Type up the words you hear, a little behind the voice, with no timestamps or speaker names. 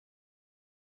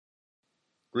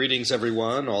Greetings,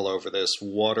 everyone, all over this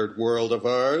watered world of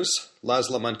ours.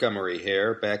 Laszlo Montgomery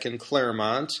here, back in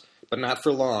Claremont, but not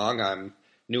for long. I'm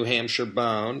New Hampshire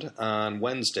bound on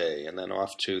Wednesday, and then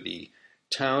off to the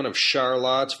town of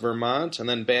Charlotte, Vermont, and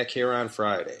then back here on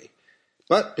Friday.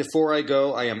 But before I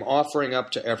go, I am offering up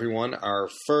to everyone our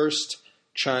first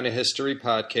China History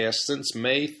podcast since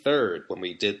May 3rd, when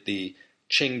we did the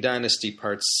Qing Dynasty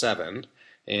Part 7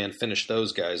 and finished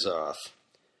those guys off.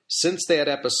 Since that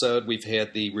episode, we've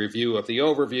had the review of the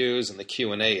overviews and the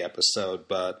Q&A episode,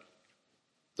 but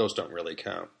those don't really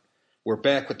count. We're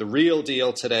back with the real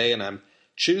deal today, and I'm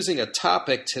choosing a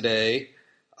topic today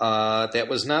that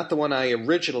was not the one I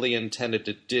originally intended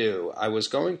to do. I was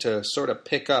going to sort of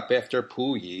pick up after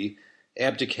Puyi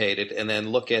abdicated and then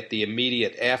look at the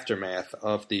immediate aftermath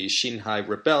of the Xinhai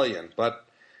Rebellion, but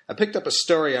I picked up a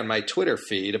story on my Twitter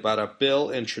feed about a bill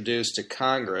introduced to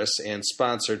Congress and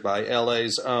sponsored by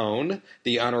LA's own,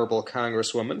 the Honorable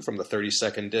Congresswoman from the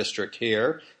 32nd District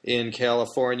here in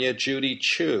California, Judy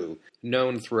Chu,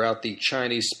 known throughout the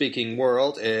Chinese-speaking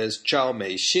world as Zhao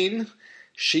Meixin.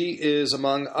 She is,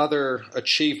 among other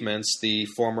achievements, the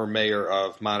former mayor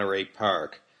of Monterey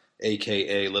Park,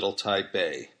 a.k.a. Little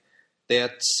Taipei.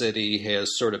 That city has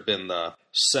sort of been the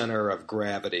center of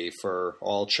gravity for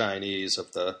all Chinese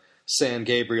of the San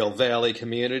Gabriel Valley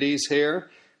communities here.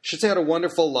 She's had a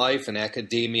wonderful life in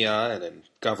academia and in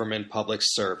government public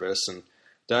service, and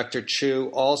Dr. Chu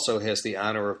also has the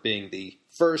honor of being the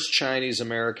first Chinese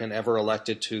American ever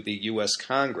elected to the U.S.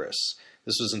 Congress.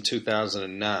 This was in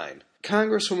 2009.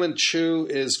 Congresswoman Chu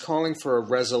is calling for a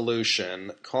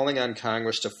resolution calling on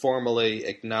Congress to formally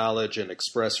acknowledge and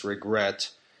express regret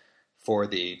for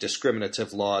the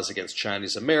discriminative laws against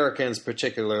Chinese Americans,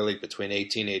 particularly between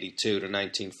 1882 to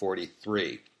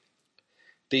 1943.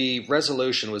 The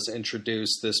resolution was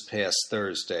introduced this past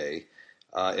Thursday.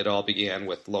 It all began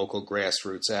with local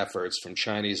grassroots efforts from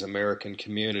Chinese American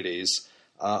communities.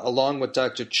 Along with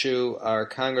Dr. Chu, our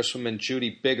Congresswoman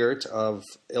Judy Biggert of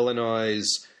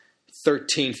Illinois'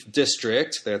 13th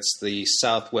District, that's the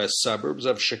southwest suburbs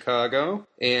of Chicago,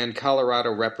 and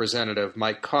Colorado Representative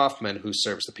Mike Kaufman, who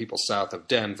serves the people south of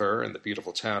Denver in the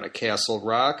beautiful town of Castle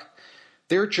Rock.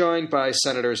 They're joined by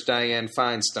Senators Dianne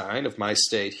Feinstein of my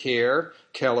state here,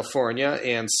 California,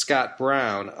 and Scott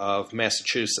Brown of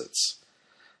Massachusetts.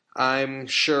 I'm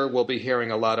sure we'll be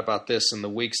hearing a lot about this in the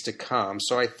weeks to come,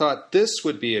 so I thought this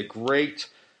would be a great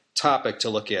topic to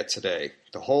look at today.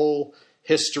 The whole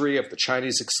history of the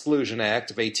Chinese Exclusion Act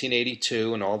of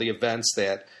 1882 and all the events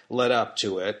that led up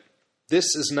to it.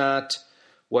 This is not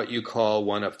what you call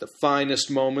one of the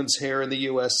finest moments here in the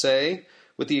USA,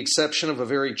 with the exception of a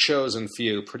very chosen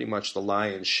few. Pretty much the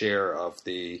lion's share of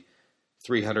the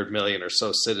 300 million or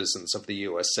so citizens of the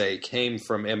USA came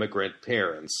from immigrant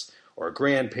parents, or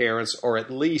grandparents, or at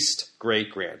least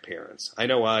great-grandparents. I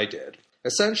know I did.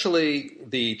 Essentially,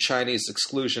 the Chinese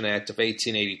Exclusion Act of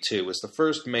 1882 was the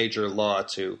first major law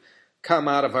to come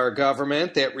out of our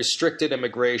government that restricted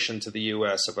immigration to the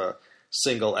U.S. of a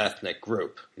single ethnic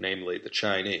group, namely the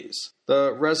Chinese.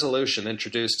 The resolution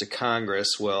introduced to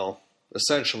Congress will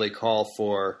essentially call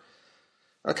for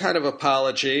a kind of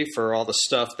apology for all the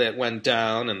stuff that went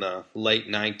down in the late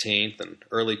 19th and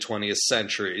early 20th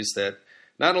centuries that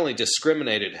not only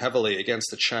discriminated heavily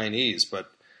against the Chinese, but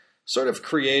sort of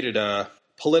created a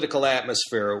political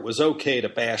atmosphere. It was okay to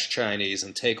bash Chinese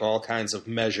and take all kinds of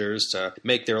measures to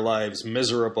make their lives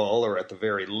miserable or at the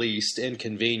very least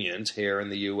inconvenient here in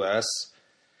the U.S.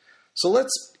 So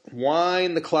let's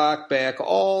wind the clock back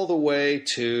all the way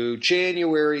to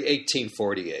January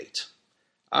 1848.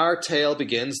 Our tale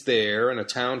begins there in a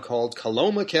town called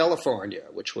Coloma, California,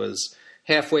 which was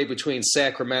halfway between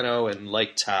Sacramento and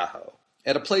Lake Tahoe.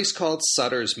 At a place called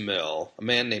Sutter's Mill, a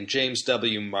man named James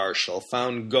W. Marshall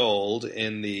found gold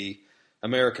in the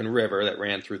American River that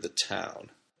ran through the town.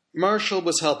 Marshall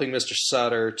was helping Mr.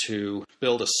 Sutter to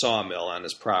build a sawmill on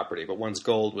his property, but once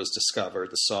gold was discovered,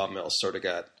 the sawmill sort of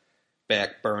got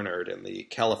backburnered, and the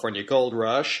California Gold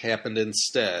Rush happened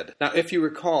instead. Now, if you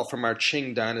recall from our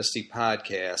Qing Dynasty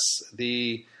podcasts,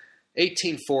 the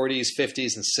 1840s,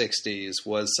 50s, and 60s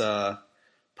was a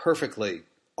perfectly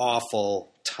awful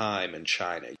time in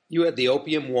China. You had the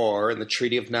Opium War and the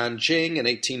Treaty of Nanjing in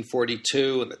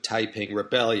 1842 and the Taiping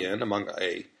Rebellion, among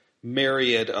a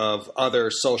myriad of other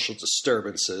social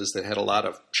disturbances that had a lot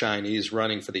of Chinese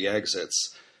running for the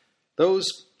exits.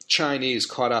 Those Chinese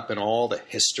caught up in all the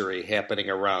history happening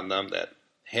around them that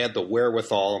had the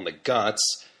wherewithal and the guts,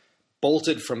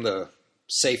 bolted from the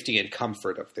safety and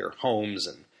comfort of their homes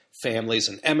and families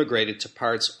and emigrated to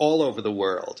parts all over the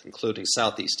world, including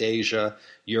Southeast Asia,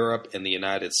 Europe, and the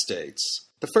United States.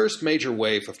 The first major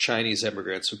wave of Chinese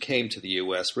immigrants who came to the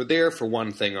U.S. were there for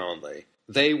one thing only.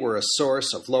 They were a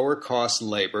source of lower-cost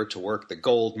labor to work the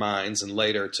gold mines and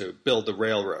later to build the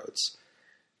railroads.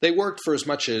 They worked for as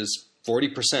much as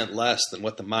 40% less than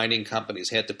what the mining companies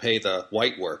had to pay the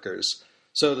white workers.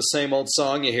 So the same old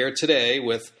song you hear today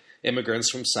with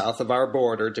immigrants from south of our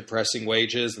border depressing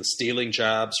wages and stealing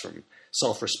jobs from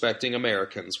self-respecting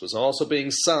Americans was also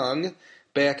being sung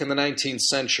back in the 19th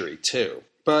century, too.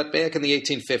 But back in the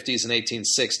 1850s and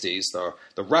 1860s,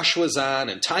 the rush was on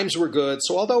and times were good,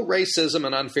 so although racism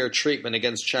and unfair treatment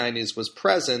against Chinese was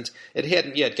present, it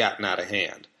hadn't yet gotten out of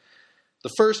hand. The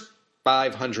first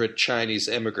 500 Chinese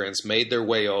immigrants made their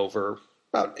way over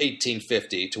about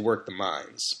 1850 to work the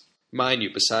mines. Mind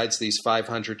you, besides these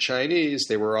 500 Chinese,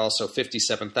 there were also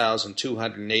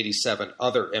 57,287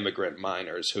 other immigrant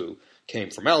miners who came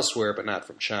from elsewhere but not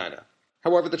from China.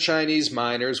 However, the Chinese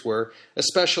miners were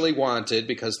especially wanted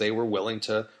because they were willing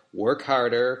to work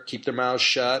harder, keep their mouths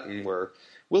shut, and were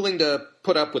willing to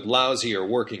put up with lousier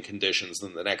working conditions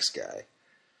than the next guy.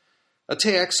 A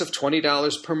tax of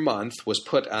 $20 per month was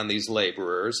put on these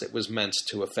laborers. It was meant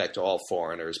to affect all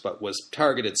foreigners, but was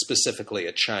targeted specifically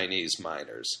at Chinese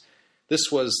miners.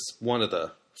 This was one of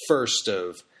the first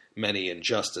of many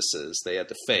injustices they had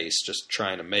to face just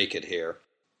trying to make it here.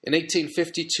 In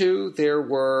 1852, there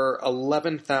were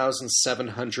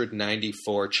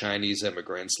 11,794 Chinese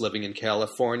immigrants living in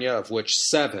California, of which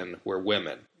 7 were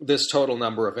women. This total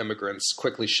number of immigrants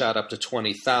quickly shot up to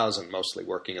 20,000, mostly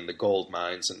working in the gold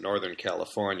mines in Northern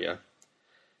California.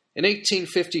 In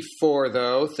 1854,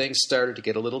 though, things started to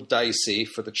get a little dicey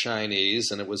for the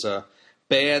Chinese, and it was a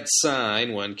bad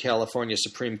sign when California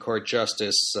Supreme Court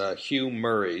Justice Hugh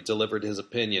Murray delivered his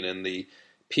opinion in the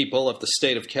People of the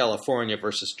State of California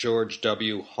versus George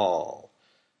W. Hall.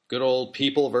 Good old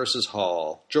People versus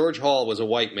Hall. George Hall was a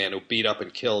white man who beat up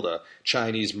and killed a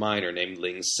Chinese miner named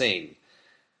Ling Sing.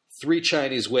 3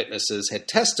 Chinese witnesses had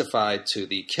testified to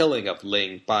the killing of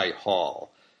Ling by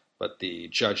Hall, but the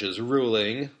judge's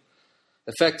ruling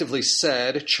effectively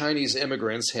said Chinese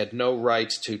immigrants had no right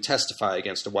to testify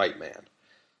against a white man.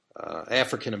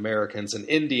 African Americans and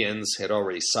Indians had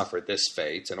already suffered this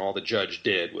fate, and all the judge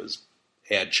did was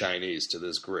add Chinese to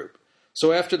this group.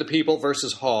 So after the People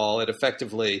versus Hall, it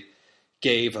effectively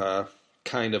gave a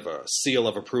kind of a seal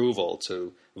of approval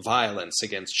to violence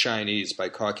against Chinese by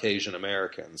Caucasian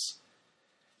Americans.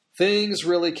 Things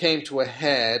really came to a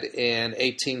head in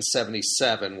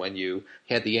 1877 when you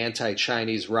had the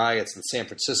anti-Chinese riots in San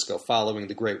Francisco following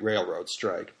the Great Railroad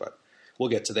Strike, but we'll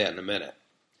get to that in a minute.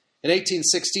 In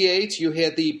 1868, you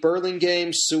had the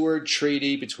Burlingame-Seward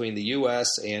Treaty between the U.S.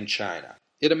 and China.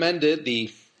 It amended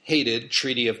the hated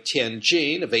Treaty of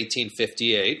Tianjin of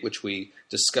 1858, which we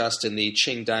discussed in the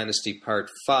Qing Dynasty Part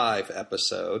 5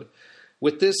 episode.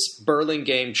 With this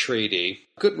Burlingame Treaty,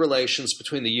 good relations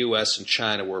between the U.S. and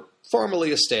China were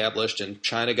formally established, and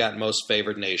China got most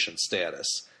favored nation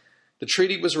status. The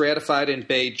treaty was ratified in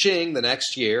Beijing the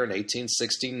next year in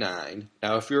 1869.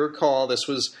 Now, if you recall, this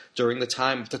was during the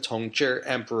time of the Tongzhi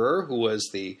Emperor, who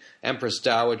was the Empress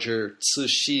Dowager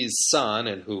Cixi's son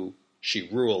and who she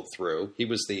ruled through. He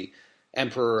was the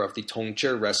emperor of the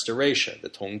Tongzhi Restoration,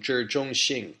 the Tongzhi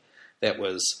Zhongxing, that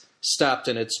was stopped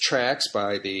in its tracks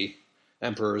by the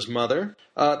emperor's mother.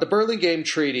 The Burlingame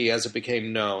Treaty, as it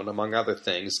became known, among other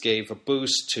things, gave a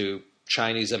boost to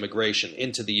Chinese immigration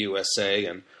into the USA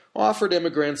and offered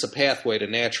immigrants a pathway to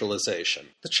naturalization.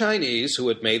 The Chinese, who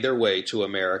had made their way to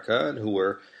America and who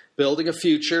were building a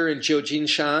future in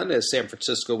Jiujinshan, as San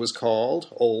Francisco was called,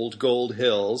 Old Gold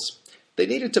Hills, they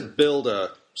needed to build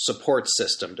a support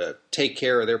system to take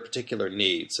care of their particular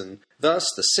needs, and thus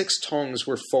the 6 tongs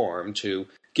were formed to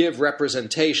give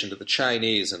representation to the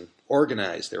Chinese and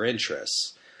organize their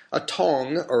interests. A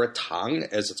tong, or a tang,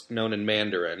 as it's known in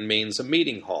Mandarin, means a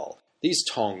meeting hall. These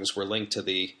tongs were linked to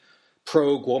the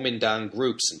pro-Kuomintang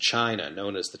groups in China,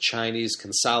 known as the Chinese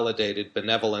Consolidated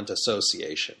Benevolent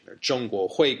Association, or Zhongguo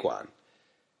Huiguan.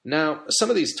 Now, some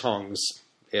of these tongs,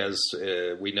 as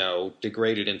we know,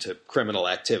 degraded into criminal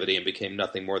activity and became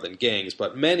nothing more than gangs,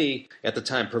 but many at the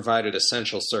time provided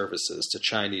essential services to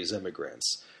Chinese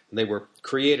immigrants. And they were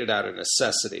created out of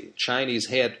necessity. Chinese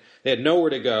had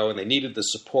nowhere to go, and they needed the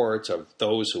support of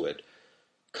those who had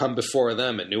come before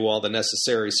them and knew all the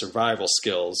necessary survival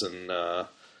skills in the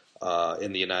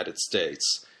United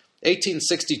States.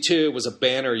 1862 was a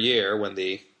banner year when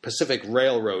the Pacific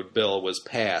Railroad Bill was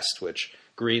passed, which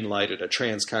green-lighted a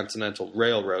transcontinental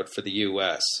railroad for the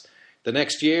U.S. The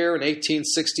next year, in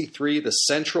 1863, the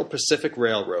Central Pacific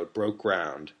Railroad broke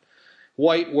ground.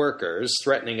 White workers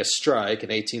threatening a strike in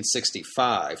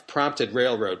 1865 prompted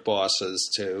railroad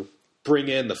bosses to bring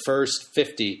in the first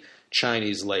 50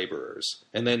 Chinese laborers.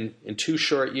 And then in 2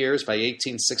 short years, by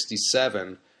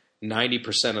 1867,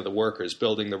 90% of the workers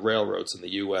building the railroads in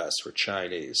the U.S. were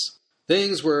Chinese.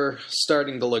 Things were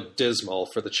starting to look dismal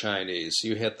for the Chinese.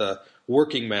 You had the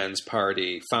Working Men's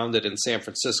Party, founded in San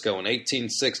Francisco in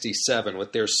 1867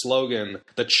 with their slogan,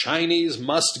 "The Chinese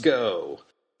must go."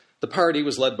 The party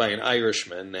was led by an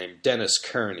Irishman named Dennis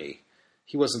Kearney.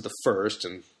 He wasn't the first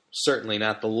and certainly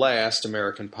not the last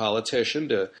American politician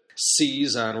to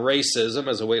seize on racism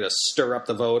as a way to stir up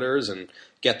the voters and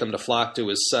get them to flock to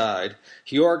his side.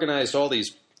 He organized all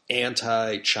these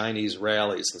anti-Chinese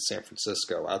rallies in San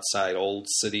Francisco, outside Old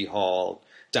City Hall,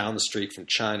 down the street from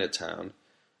Chinatown.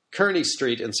 Kearney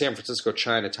Street in San Francisco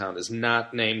Chinatown is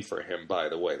not named for him, by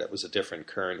the way. That was a different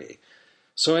Kearney.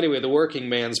 So anyway, the Working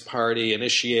Man's Party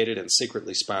initiated and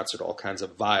secretly sponsored all kinds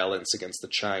of violence against the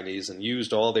Chinese and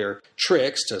used all their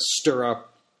tricks to stir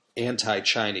up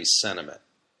anti-Chinese sentiment.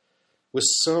 With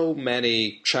so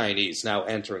many Chinese now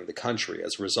entering the country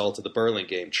as a result of the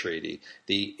Burlingame Treaty,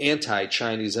 the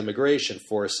anti-Chinese immigration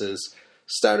forces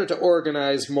started to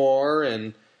organize more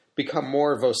and become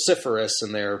more vociferous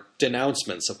in their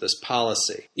denouncements of this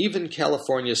policy. Even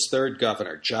California's third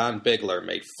governor, John Bigler,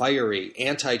 made fiery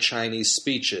anti-Chinese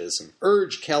speeches and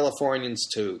urged Californians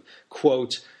to,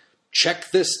 quote,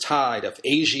 "check this tide of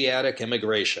Asiatic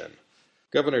immigration."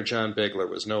 Governor John Bigler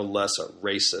was no less a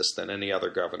racist than any other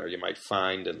governor you might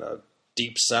find in the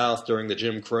Deep South during the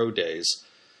Jim Crow days.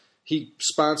 He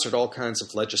sponsored all kinds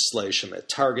of legislation that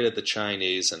targeted the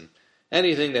Chinese, and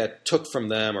anything that took from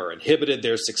them or inhibited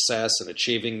their success in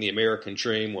achieving the American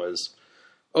dream was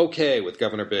okay with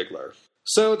Governor Bigler.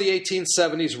 So the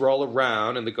 1870s roll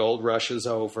around and the gold rush is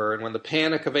over, and when the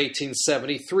Panic of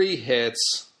 1873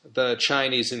 hits, the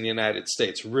Chinese in the United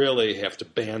States really have to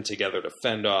band together to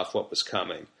fend off what was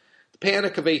coming. The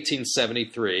Panic of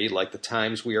 1873, like the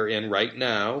times we are in right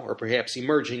now, or perhaps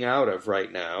emerging out of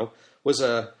right now, was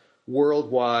a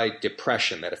worldwide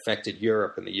depression that affected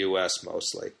Europe and the U.S.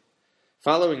 mostly.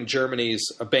 Following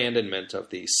Germany's abandonment of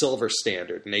the silver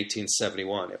standard in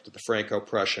 1871 after the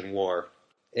Franco-Prussian War,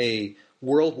 a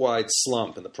worldwide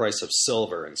slump in the price of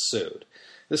silver ensued.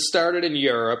 This started in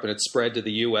Europe, and it spread to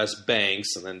the U.S.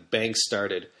 banks, and then banks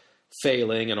started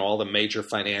failing in all the major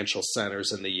financial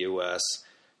centers in the U.S.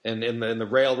 And in the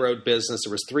railroad business,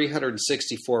 there was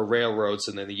 364 railroads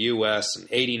in the U.S., and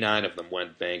 89 of them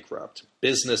went bankrupt.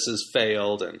 Businesses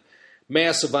failed, and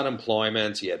massive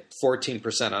unemployment. You had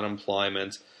 14%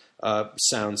 unemployment.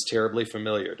 Sounds terribly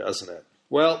familiar, doesn't it?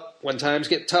 Well, when times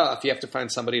get tough, you have to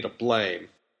find somebody to blame.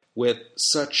 With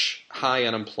such high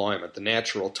unemployment, the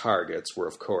natural targets were,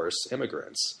 of course,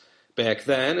 immigrants. Back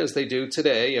then, as they do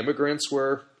today, immigrants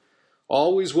were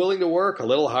always willing to work a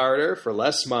little harder for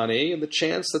less money and the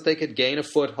chance that they could gain a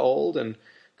foothold and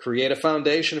create a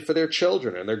foundation for their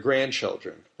children and their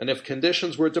grandchildren. And if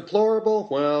conditions were deplorable,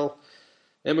 well,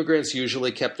 immigrants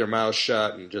usually kept their mouths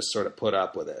shut and just sort of put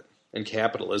up with it. And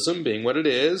capitalism, being what it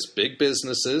is, big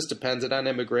businesses depended on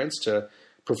immigrants to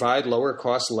provide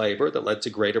lower-cost labor that led to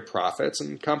greater profits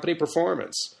and company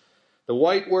performance. The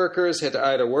white workers had to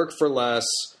either work for less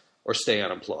or stay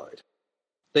unemployed.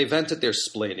 They vented their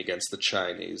spleen against the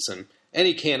Chinese, and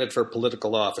any candidate for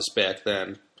political office back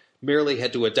then merely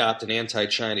had to adopt an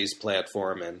anti-Chinese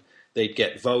platform and they'd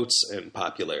get votes and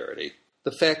popularity.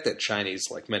 The fact that Chinese,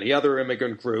 like many other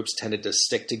immigrant groups, tended to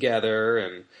stick together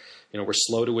and were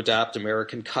slow to adopt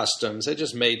American customs, it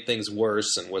just made things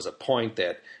worse and was a point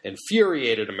that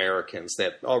infuriated Americans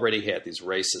that already had these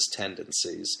racist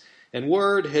tendencies. And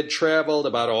word had traveled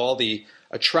about all the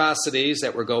atrocities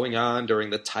that were going on during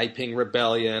the Taiping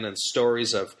Rebellion and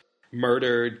stories of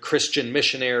murdered Christian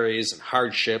missionaries and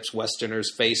hardships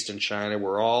Westerners faced in China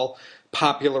were all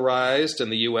popularized in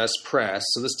the U.S. press,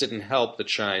 so this didn't help the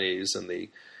Chinese and the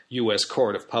U.S.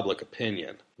 Court of Public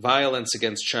Opinion. Violence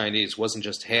against Chinese wasn't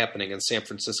just happening in San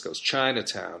Francisco's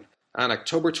Chinatown. On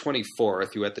October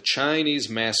 24th, you had the Chinese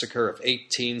Massacre of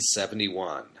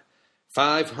 1871.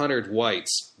 500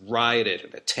 whites rioted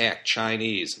and attacked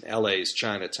Chinese in L.A.'s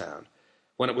Chinatown.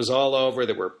 When it was all over,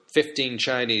 there were 15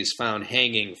 Chinese found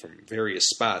hanging from various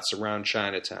spots around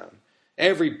Chinatown.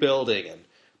 Every building and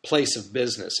place of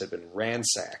business had been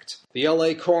ransacked. The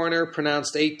L.A. coroner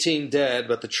pronounced 18 dead,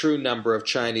 but the true number of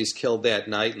Chinese killed that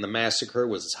night in the massacre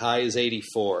was as high as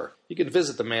 84. You can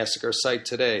visit the massacre site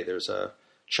today. There's a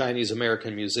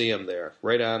Chinese-American museum there,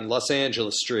 right on Los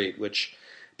Angeles Street, which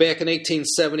back in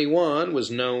 1871 was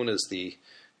known as the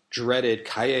dreaded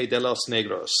Calle de los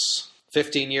Negros.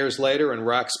 15 years later in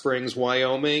Rock Springs,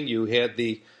 Wyoming, you had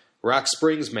the Rock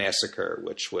Springs Massacre,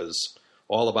 which was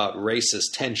all about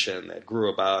racist tension that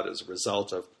grew about as a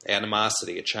result of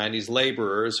animosity at Chinese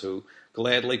laborers who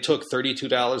gladly took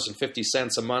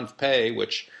 $32.50 a month pay,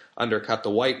 which undercut the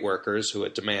white workers who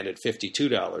had demanded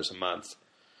 $52 a month.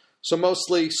 So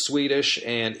mostly Swedish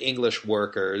and English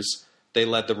workers, they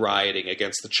led the rioting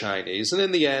against the Chinese, and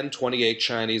in the end, 28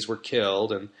 Chinese were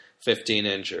killed and 15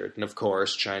 injured. And of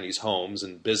course, Chinese homes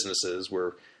and businesses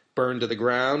were burned to the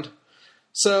ground.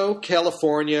 So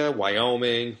California,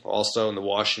 Wyoming, also in the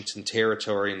Washington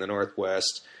Territory in the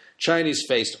Northwest, Chinese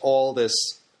faced all this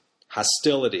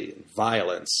hostility and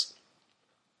violence.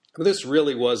 This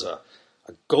really was a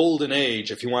golden age,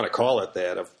 if you want to call it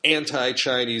that, of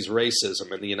anti-Chinese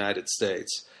racism in the United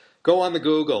States. Go on the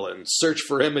Google and search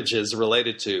for images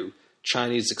related to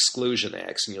Chinese Exclusion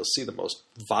Acts, and you'll see the most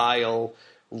vile,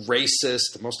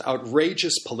 racist, the most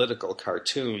outrageous political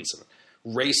cartoons and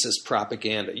racist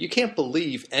propaganda. You can't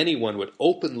believe anyone would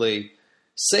openly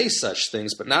say such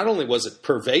things, but not only was it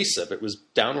pervasive, it was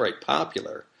downright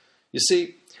popular. You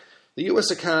see, the U.S.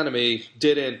 economy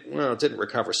didn't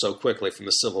recover so quickly from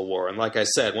the Civil War, and like I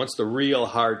said, once the real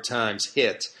hard times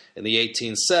hit in the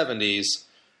 1870s,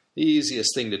 the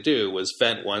easiest thing to do was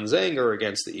vent one's anger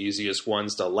against the easiest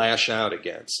ones to lash out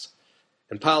against.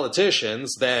 And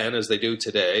politicians, then, as they do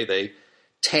today, they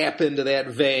tap into that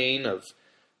vein of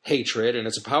hatred, and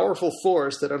it's a powerful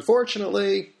force that,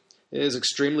 unfortunately, is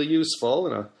extremely useful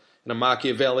in a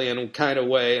Machiavellian kind of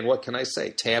way. And what can I say?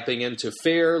 Tapping into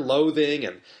fear, loathing,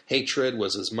 and hatred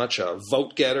was as much a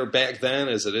vote-getter back then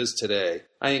as it is today.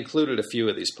 I included a few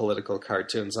of these political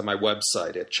cartoons on my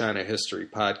website at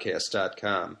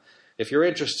ChinaHistoryPodcast.com. If you're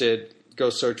interested,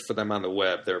 go search for them on the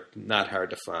web. They're not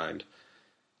hard to find.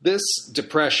 This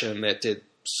depression that did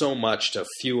so much to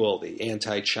fuel the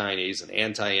anti-Chinese and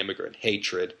anti-immigrant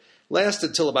hatred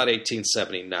lasted till about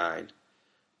 1879.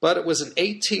 But it was in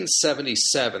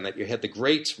 1877 that you had the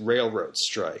Great Railroad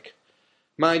Strike.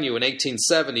 Mind you, in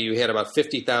 1870 you had about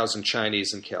 50,000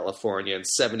 Chinese in California and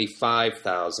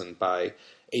 75,000 by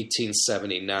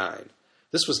 1879.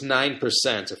 This was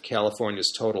 9% of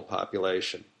California's total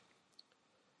population.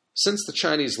 Since the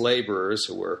Chinese laborers,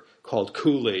 who were called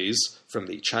coolies, from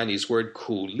the Chinese word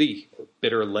kuli, or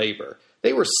bitter labor,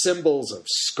 they were symbols of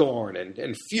scorn and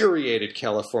infuriated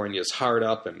California's hard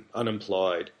up and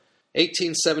unemployed.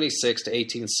 1876 to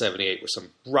 1878 were some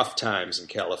rough times in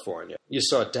California. You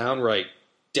saw downright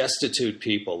destitute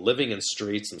people living in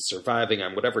streets and surviving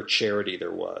on whatever charity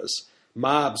there was.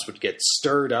 Mobs would get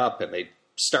stirred up and they'd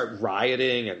start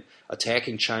rioting and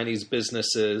attacking Chinese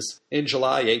businesses. In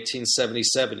July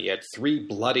 1877, you had 3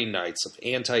 bloody nights of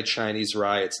anti-Chinese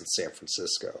riots in San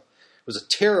Francisco. It was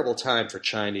a terrible time for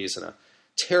Chinese and a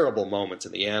terrible moment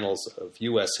in the annals of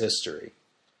U.S. history.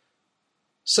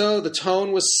 So the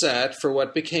tone was set for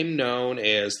what became known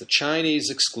as the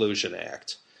Chinese Exclusion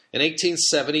Act. In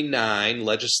 1879,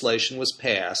 legislation was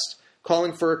passed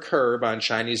calling for a curb on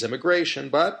Chinese immigration,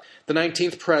 but the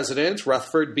 19th president,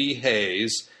 Rutherford B.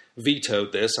 Hayes,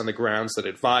 vetoed this on the grounds that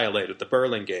it violated the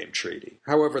Burlingame Treaty.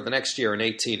 However, the next year in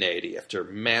 1880, after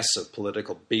massive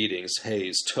political beatings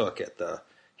Hayes took at the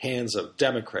hands of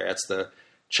Democrats, the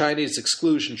Chinese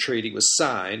Exclusion Treaty was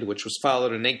signed, which was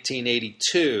followed in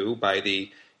 1882 by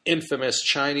the infamous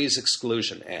Chinese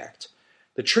Exclusion Act.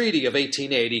 The Treaty of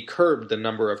 1880 curbed the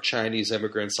number of Chinese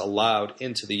immigrants allowed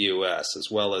into the U.S., as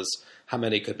well as how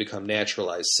many could become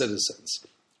naturalized citizens.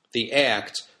 The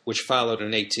Act, which followed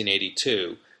in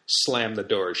 1882, slammed the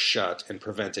doors shut and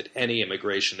prevented any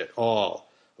immigration at all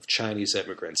of Chinese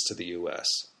immigrants to the U.S.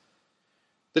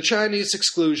 The Chinese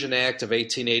Exclusion Act of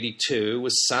 1882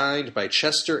 was signed by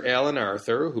Chester Alan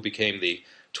Arthur, who became the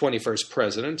 21st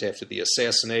president after the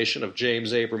assassination of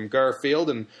James Abram Garfield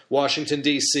in Washington,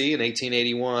 D.C. in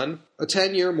 1881. A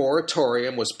 10-year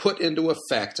moratorium was put into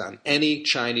effect on any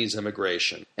Chinese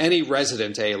immigration. Any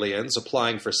resident aliens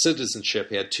applying for citizenship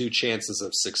had 2 chances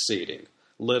of succeeding,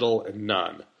 little and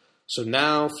none. So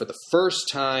now, for the first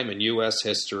time in U.S.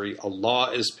 history, a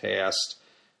law is passed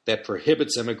that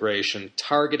prohibits immigration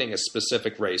targeting a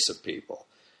specific race of people.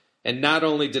 And not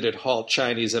only did it halt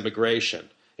Chinese immigration,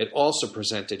 it also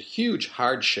presented huge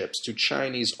hardships to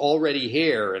Chinese already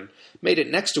here and made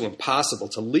it next to impossible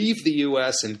to leave the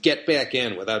U.S. and get back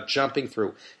in without jumping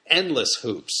through endless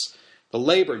hoops. The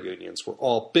labor unions were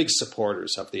all big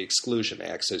supporters of the Exclusion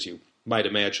Acts, as you might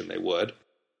imagine they would.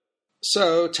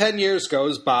 So 10 years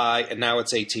goes by, and now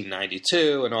it's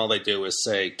 1892, and all they do is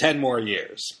say 10 more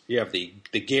years. You have the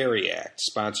Gary Act,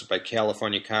 sponsored by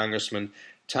California Congressman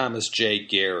Thomas J.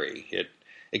 Gary. It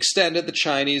extended the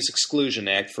Chinese Exclusion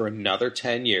Act for another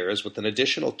 10 years with an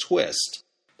additional twist.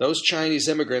 those Chinese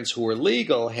immigrants who were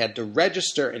legal had to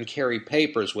register and carry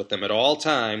papers with them at all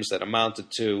times that amounted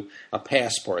to a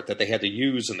passport that they had to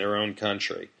use in their own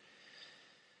country.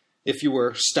 If you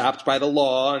were stopped by the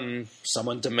law and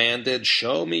someone demanded,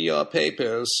 "Show me your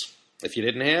papers," if you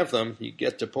didn't have them, you'd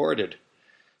get deported.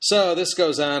 So this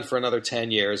goes on for another 10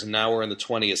 years, and now we're in the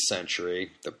 20th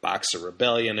century. The Boxer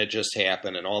Rebellion had just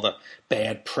happened, and all the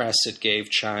bad press it gave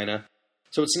China.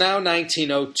 So it's now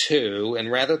 1902,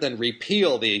 and rather than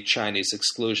repeal the Chinese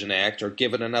Exclusion Act or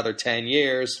give it another 10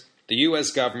 years, the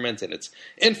U.S. government, in its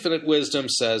infinite wisdom,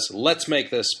 says, let's make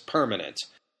this permanent.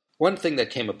 One thing that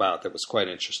came about that was quite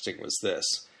interesting was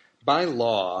this. By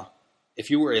law, if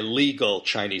you were a legal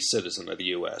Chinese citizen of the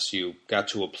U.S., you got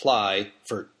to apply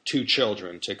for 2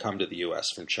 children to come to the U.S.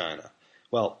 from China.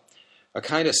 Well, a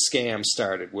kind of scam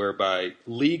started whereby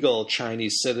legal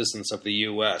Chinese citizens of the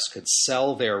U.S. could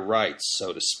sell their rights,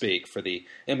 so to speak, for the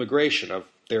immigration of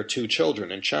their 2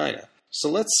 children in China. So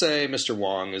let's say Mr.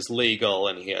 Wong is legal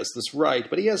and he has this right,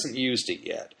 but he hasn't used it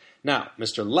yet. Now,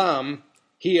 Mr. Lam,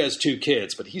 he has 2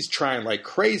 kids, but he's trying like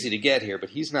crazy to get here, but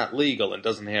he's not legal and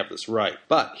doesn't have this right.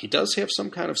 But he does have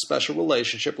some kind of special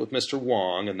relationship with Mr.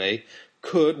 Wong, and they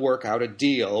could work out a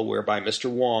deal whereby Mr.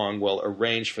 Wong will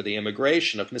arrange for the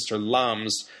immigration of Mr.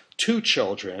 Lam's 2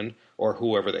 children, or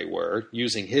whoever they were,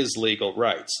 using his legal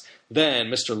rights. Then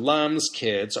Mr. Lam's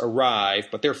kids arrive,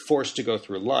 but they're forced to go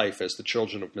through life as the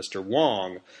children of Mr.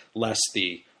 Wong, lest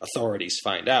the authorities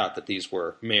find out that these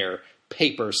were mere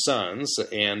paper sons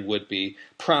and would be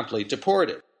promptly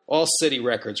deported. All city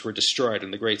records were destroyed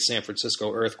in the Great San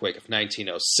Francisco earthquake of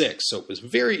 1906, so it was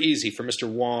very easy for Mr.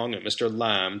 Wong and Mr.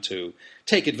 Lam to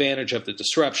take advantage of the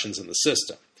disruptions in the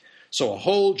system. So a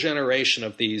whole generation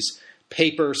of these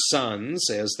paper sons,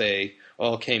 as they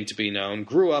all came to be known,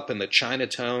 grew up in the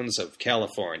Chinatowns of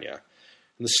California.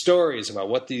 And the stories about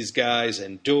what these guys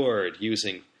endured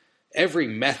using every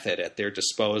method at their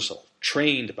disposal,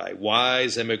 trained by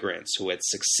wise immigrants who had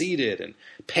succeeded and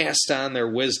passed on their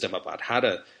wisdom about how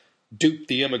to dupe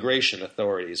the immigration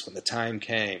authorities when the time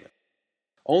came.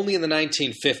 Only in the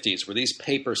 1950s were these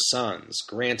paper sons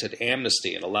granted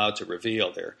amnesty and allowed to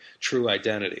reveal their true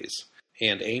identities.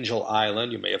 And Angel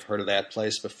Island, you may have heard of that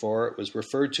place before, it was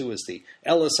referred to as the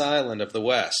Ellis Island of the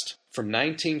West. From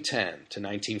 1910 to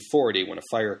 1940, when a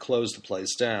fire closed the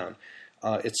place down,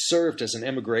 it served as an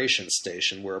immigration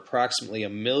station where approximately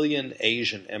 1 million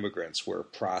Asian immigrants were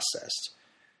processed.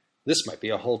 This might be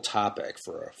a whole topic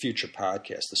for a future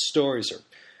podcast. The stories are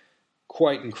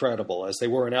quite incredible, as they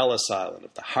were in Ellis Island,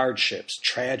 of the hardships,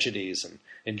 tragedies, and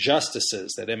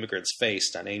injustices that immigrants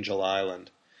faced on Angel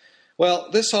Island. Well,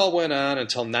 this all went on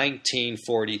until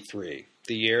 1943,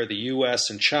 the year the U.S.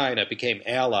 and China became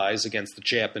allies against the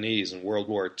Japanese in World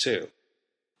War II.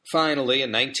 Finally,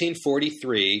 in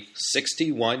 1943,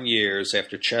 61 years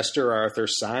after Chester Arthur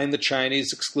signed the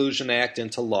Chinese Exclusion Act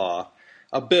into law,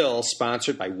 a bill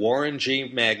sponsored by Warren G.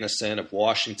 Magnuson of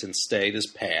Washington State is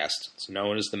passed. It's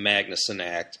known as the Magnuson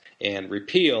Act, and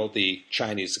repealed the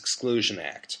Chinese Exclusion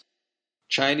Act.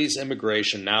 Chinese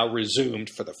immigration now resumed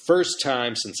for the first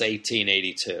time since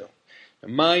 1882. Now,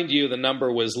 mind you, the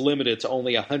number was limited to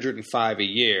only 105 a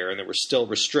year, and there were still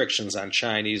restrictions on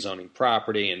Chinese owning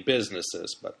property and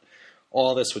businesses, but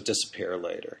all this would disappear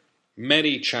later.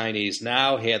 Many Chinese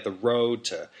now had the road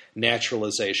to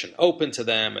naturalization open to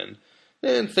them,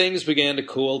 and things began to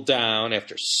cool down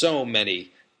after so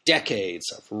many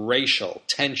decades of racial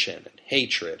tension and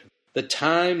hatred. The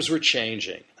times were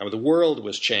changing. The world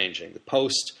was changing. The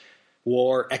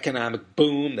post-war economic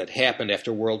boom that happened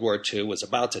after World War II was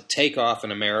about to take off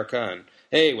in America, and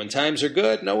hey, when times are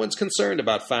good, no one's concerned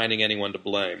about finding anyone to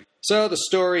blame. So the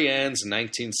story ends in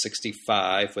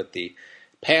 1965 with the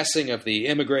passing of the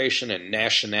Immigration and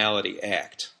Nationality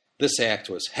Act. This act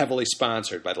was heavily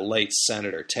sponsored by the late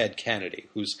Senator Ted Kennedy,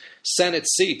 whose Senate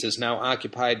seat is now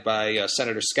occupied by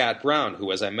Senator Scott Brown,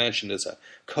 who, as I mentioned, is a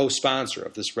co-sponsor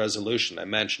of this resolution I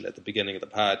mentioned at the beginning of the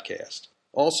podcast.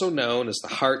 Also known as the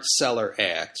Hart-Celler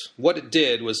Act, what it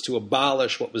did was to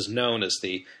abolish what was known as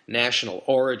the national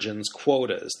origins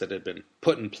quotas that had been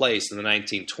put in place in the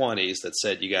 1920s that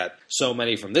said you got so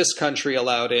many from this country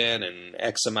allowed in and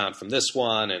X amount from this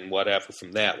one and whatever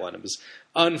from that one. It was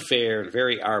unfair and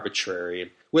very arbitrary.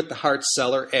 And with the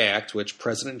Hart-Celler Act, which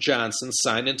President Johnson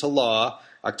signed into law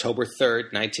October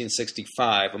 3rd,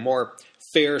 1965, a more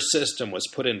fair system was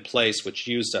put in place which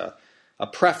used a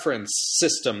preference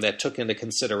system that took into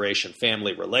consideration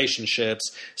family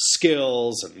relationships,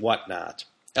 skills, and whatnot.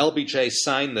 LBJ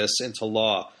signed this into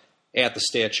law at the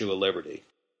Statue of Liberty.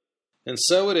 And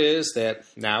so it is that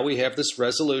now we have this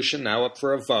resolution now up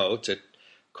for a vote. It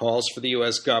calls for the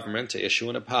U.S. government to issue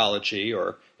an apology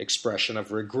or expression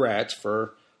of regret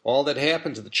for all that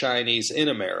happened to the Chinese in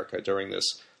America during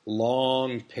this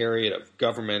long period of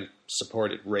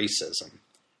government-supported racism.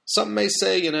 Some may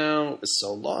say, it was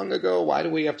so long ago, why do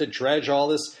we have to dredge all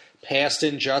this past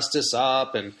injustice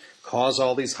up and cause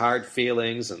all these hard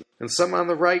feelings? And some on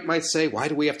the right might say, why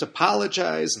do we have to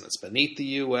apologize? And it's beneath the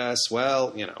U.S.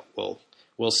 Well,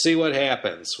 we'll see what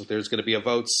happens. There's going to be a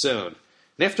vote soon.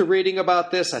 And after reading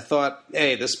about this, I thought,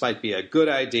 hey, this might be a good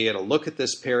idea to look at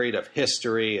this period of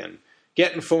history and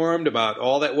get informed about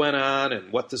all that went on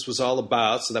and what this was all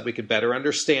about so that we could better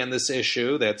understand this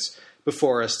issue that's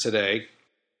before us today.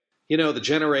 The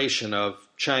generation of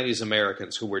Chinese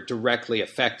Americans who were directly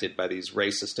affected by these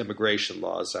racist immigration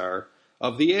laws are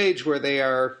of the age where they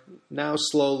are now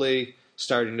slowly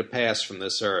starting to pass from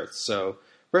this earth. So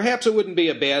perhaps it wouldn't be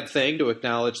a bad thing to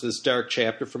acknowledge this dark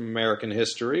chapter from American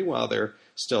history while they're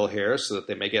still here so that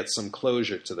they may get some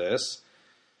closure to this.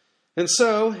 And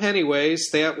so,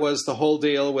 anyways, that was the whole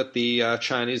deal with the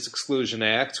Chinese Exclusion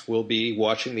Act. We'll be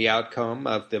watching the outcome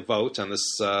of the vote on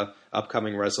this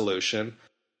upcoming resolution.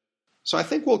 So I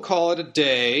think we'll call it a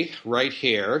day right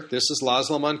here. This is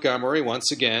Laszlo Montgomery,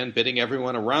 once again, bidding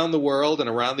everyone around the world and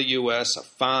around the U.S. a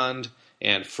fond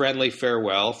and friendly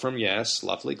farewell from, yes,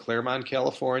 lovely Claremont,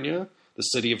 California, the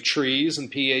city of trees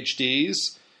and PhDs.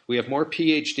 We have more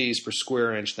PhDs per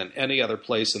square inch than any other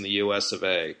place in the U.S. of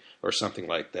A., or something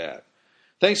like that.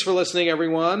 Thanks for listening,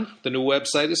 everyone. The new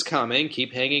website is coming.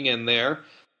 Keep hanging in there.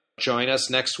 Join us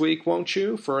next week, won't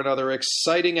you, for another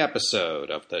exciting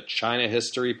episode of the China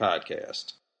History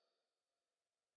Podcast.